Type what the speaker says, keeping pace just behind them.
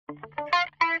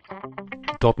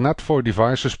.NET for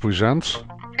Devices presents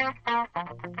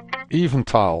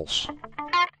EvenTiles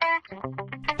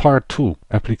Part 2,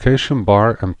 Application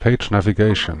Bar and Page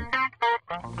Navigation.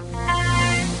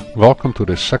 Welcome to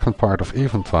this second part of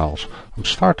EvenTiles. I'm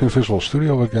starting Visual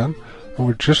Studio again, and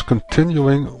we're just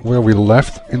continuing where we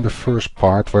left in the first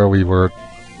part, where we were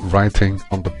writing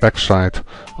on the backside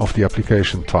of the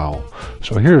application tile.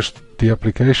 So here's the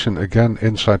application again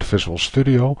inside Visual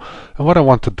Studio, and what I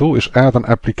want to do is add an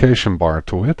application bar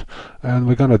to it, and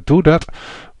we're going to do that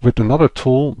with another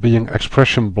tool being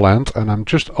Expression Blend, and I'm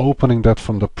just opening that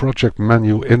from the project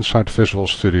menu inside Visual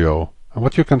Studio. And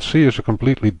what you can see is a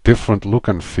completely different look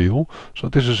and feel. So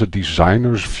this is a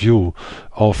designer's view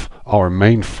of our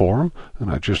main form,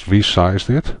 and I just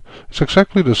resized it. It's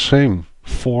exactly the same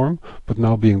form, but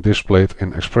now being displayed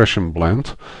in Expression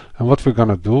Blend. And what we're going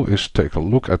to do is take a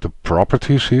look at the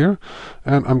properties here,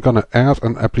 and I'm going to add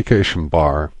an application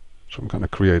bar. So I'm going to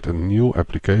create a new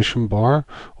application bar,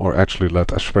 or actually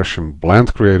let Expression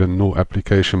Blend create a new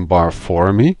application bar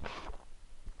for me.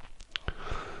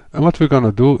 And what we're going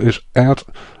to do is add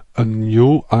a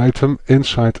new item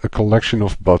inside a collection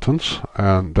of buttons,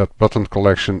 and that button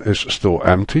collection is still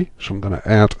empty. So I'm going to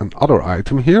add another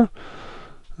item here,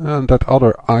 and that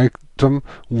other item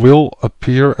will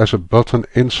appear as a button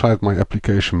inside my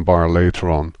application bar later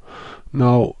on.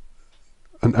 Now,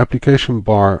 an application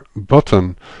bar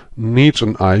button needs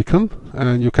an icon,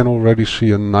 and you can already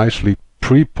see a nicely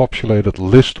pre-populated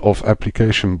list of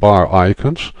application bar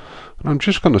icons. And I'm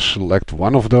just going to select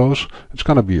one of those. It's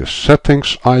going to be a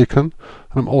settings icon,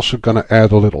 and I'm also going to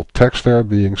add a little text there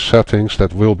being settings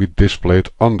that will be displayed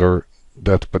under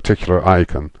that particular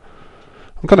icon.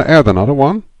 I'm going to add another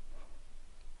one.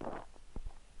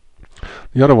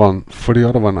 For the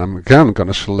other one, I'm again going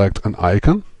to select an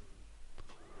icon.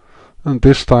 And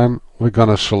this time we're going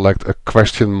to select a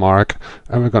question mark,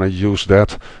 and we're going to use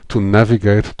that to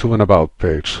navigate to an about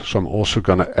page. So I'm also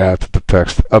going to add the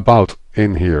text about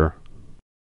in here.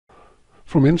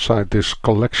 From inside this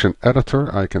collection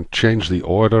editor, I can change the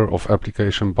order of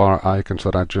application bar icons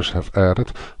that I just have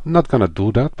added. I'm not going to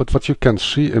do that, but what you can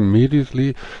see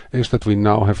immediately is that we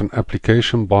now have an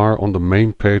application bar on the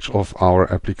main page of our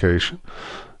application.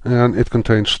 And it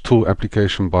contains two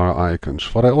application bar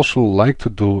icons. What I also like to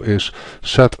do is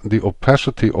set the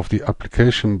opacity of the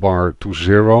application bar to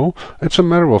 0. It's a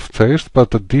matter of taste,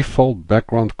 but the default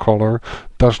background color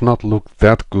does not look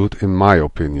that good in my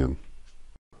opinion.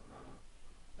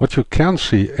 What you can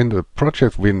see in the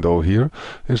project window here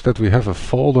is that we have a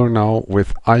folder now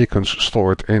with icons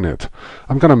stored in it.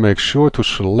 I'm going to make sure to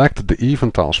select the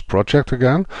EvenTiles project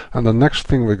again, and the next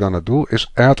thing we're going to do is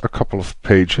add a couple of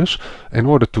pages. In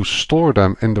order to store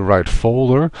them in the right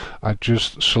folder, I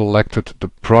just selected the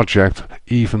project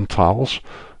EvenTiles.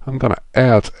 I'm going to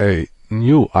add a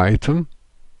new item,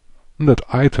 and that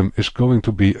item is going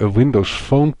to be a Windows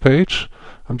Phone page.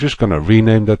 I'm just going to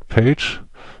rename that page.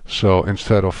 So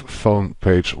instead of phone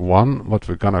page 1, what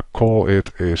we're gonna call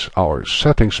it is our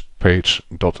settings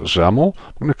page.xaml.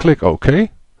 I'm gonna click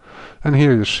OK, and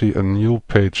here you see a new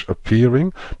page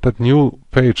appearing. That new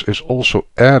page is also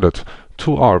added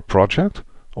to our project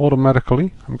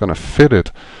automatically. I'm gonna fit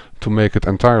it to make it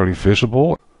entirely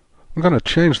visible. I'm gonna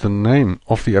change the name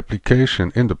of the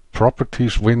application in the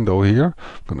properties window here.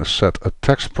 I'm gonna set a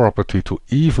text property to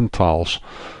EvenTiles,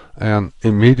 and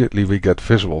immediately we get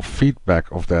visual feedback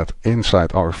of that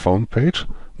inside our phone page.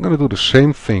 I'm going to do the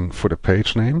same thing for the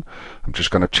page name. I'm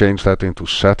just going to change that into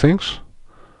settings.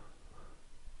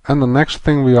 And the next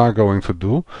thing we are going to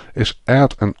do is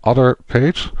add another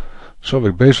page. So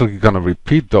we're basically going to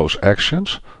repeat those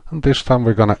actions, and this time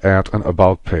we're going to add an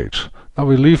about page. Now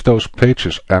we leave those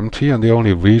pages empty, and the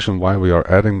only reason why we are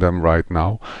adding them right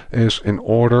now is in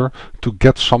order to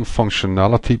get some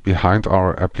functionality behind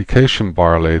our application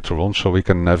bar later on, so we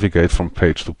can navigate from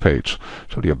page to page.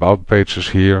 So the about page is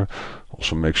here.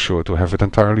 Also make sure to have it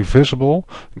entirely visible.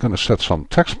 I'm going to set some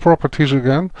text properties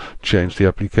again, change the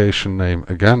application name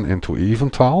again into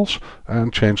EvenTiles,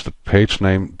 and change the page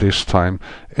name this time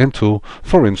into,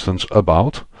 for instance,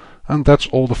 about. And that's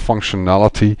all the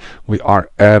functionality we are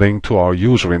adding to our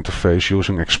user interface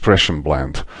using Expression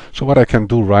Blend. So what I can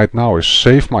do right now is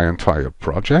save my entire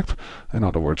project. In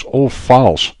other words, all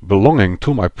files belonging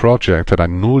to my project that I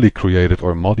newly created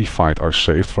or modified are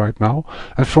saved right now.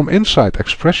 And from inside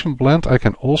Expression Blend, I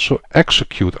can also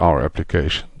execute our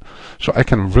application. So I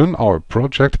can run our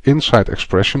project inside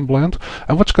Expression Blend,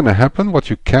 and what's going to happen,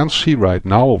 what you can see right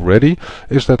now already,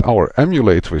 is that our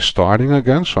emulator is starting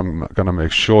again. So I'm going to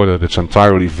make sure that it's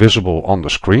entirely visible on the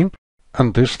screen,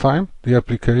 and this time the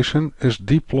application is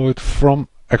deployed from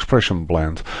expression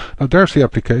blend. Now there's the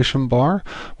application bar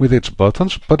with its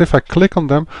buttons, but if I click on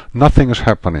them, nothing is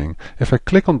happening. If I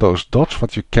click on those dots,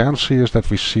 what you can see is that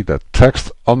we see that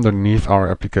text underneath our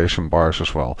application bars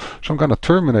as well. So I'm going to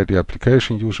terminate the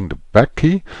application using the back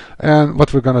key, and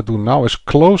what we're going to do now is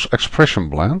close expression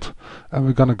blend, and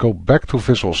we're going to go back to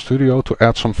Visual Studio to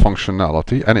add some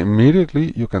functionality, and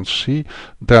immediately you can see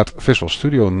that Visual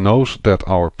Studio knows that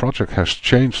our project has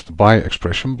changed by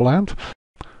expression blend.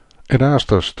 It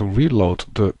asked us to reload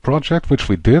the project, which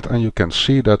we did, and you can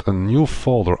see that a new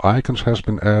folder icons has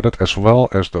been added, as well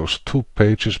as those two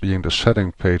pages being the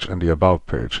setting page and the about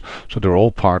page. So they're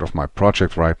all part of my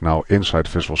project right now inside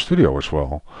Visual Studio as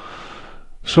well.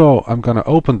 So I'm going to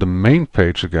open the main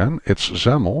page again. It's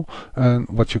XAML, and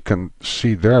what you can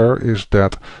see there is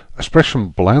that Expression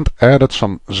Blend added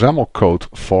some XAML code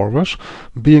for us,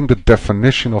 being the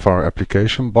definition of our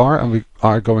application bar, and we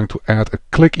are going to add a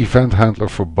click event handler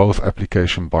for both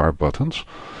application bar buttons.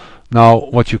 Now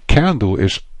what you can do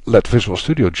is let Visual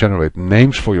Studio generate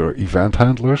names for your event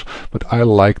handlers, but I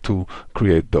like to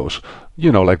create those,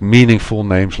 like meaningful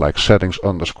names like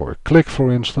settings_click,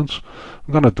 for instance.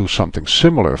 I'm going to do something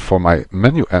similar for my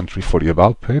menu entry for the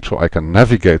about page, so I can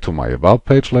navigate to my about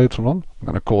page later on. I'm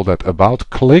going to call that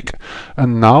about click,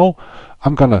 and now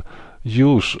I'm going to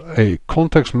use a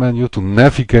context menu to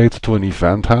navigate to an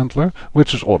event handler,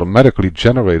 which is automatically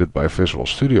generated by Visual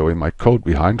Studio in my code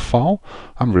behind file.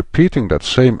 I'm repeating that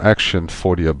same action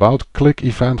for the about click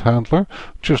event handler.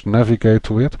 Just navigate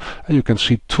to it, and you can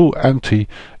see two empty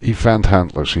event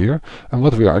handlers here, and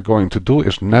what we are going to do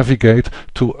is navigate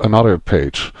to another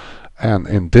page. And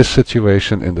in this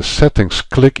situation, in the settings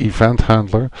click event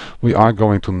handler, we are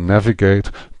going to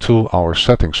navigate to our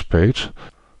settings page.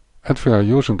 And we are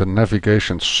using the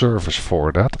navigation service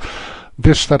for that.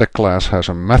 This static class has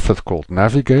a method called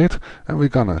navigate, and we're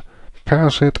gonna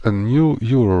pass it a new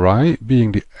URI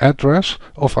being the address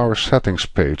of our settings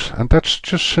page, and that's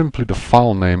just simply the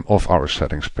file name of our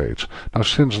settings page. Now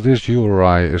since this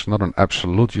URI is not an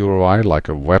absolute URI like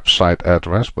a website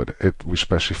address, but we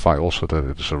specify also that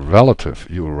it is a relative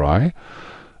URI.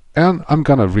 And I'm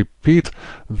gonna repeat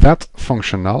that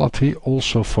functionality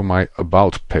also for my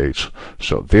about page.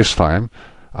 So this time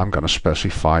I'm gonna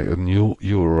specify a new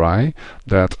URI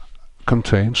that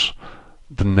contains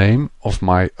the name of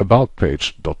my about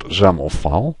page.xaml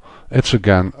file. It's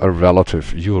again a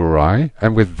relative URI,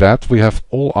 and with that we have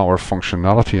all our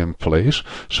functionality in place,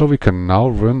 so we can now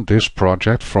run this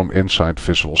project from inside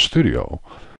Visual Studio.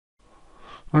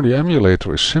 Now the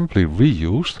emulator is simply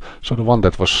reused, so the one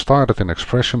that was started in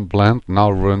Expression Blend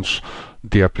now runs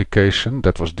the application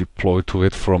that was deployed to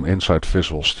it from inside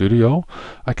Visual Studio.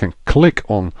 I can click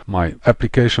on my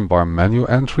application bar menu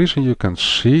entries, and you can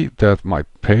see that my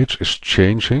page is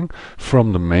changing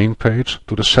from the main page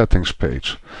to the settings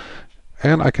page.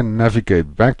 And I can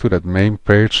navigate back to that main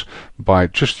page by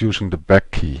just using the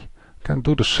back key. Can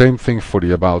do the same thing for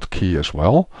the about key as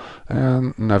well,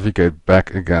 and navigate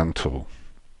back again too.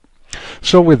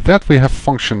 So with that we have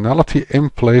functionality in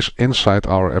place inside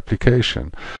our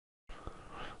application.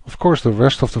 Of course the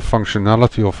rest of the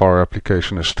functionality of our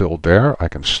application is still there. I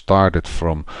can start it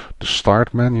from the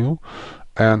start menu,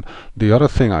 and the other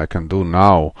thing I can do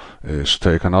now is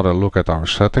take another look at our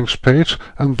settings page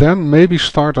and then maybe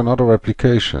start another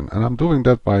application, and I'm doing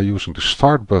that by using the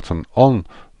start button on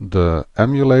the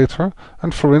emulator,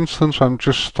 and for instance I'm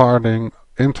just starting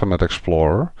Internet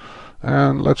Explorer.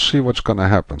 And let's see what's gonna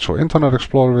happen. So Internet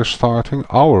Explorer is starting.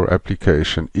 Our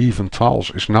application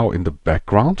EvenTiles is now in the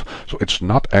background, so it's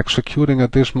not executing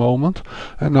at this moment.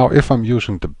 And now if I'm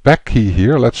using the back key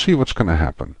here, let's see what's gonna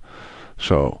happen.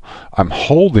 So I'm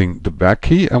holding the back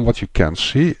key, and what you can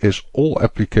see is all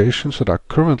applications that are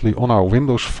currently on our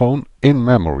Windows Phone in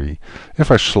memory. If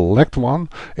I select one,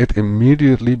 it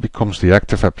immediately becomes the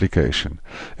active application.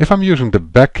 If I'm using the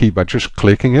back key by just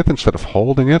clicking it instead of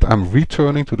holding it, I'm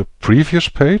returning to the previous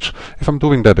page. If I'm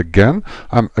doing that again,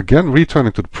 I'm again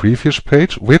returning to the previous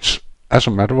page, which as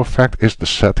a matter of fact is the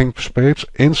settings page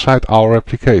inside our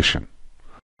application.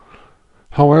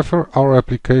 However, our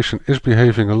application is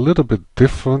behaving a little bit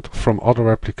different from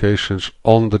other applications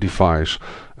on the device,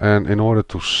 and in order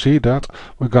to see that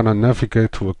we're gonna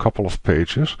navigate to a couple of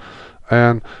pages,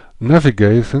 and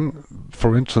navigating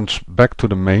for instance back to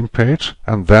the main page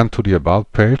and then to the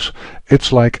about page,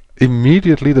 it's like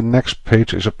immediately the next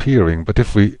page is appearing. But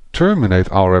if we terminate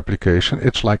our application,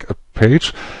 it's like a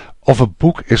page of a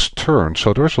book is turned,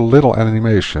 so there's a little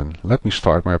animation. Let me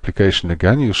start my application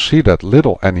again. You see that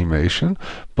little animation,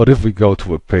 but if we go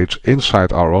to a page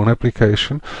inside our own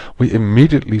application, we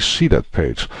immediately see that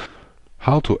page.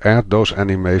 How to add those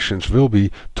animations will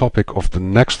be topic of the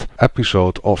next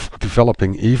episode of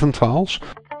developing EvenTiles.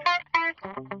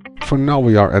 For now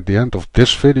we are at the end of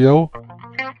this video.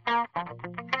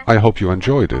 I hope you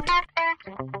enjoyed it.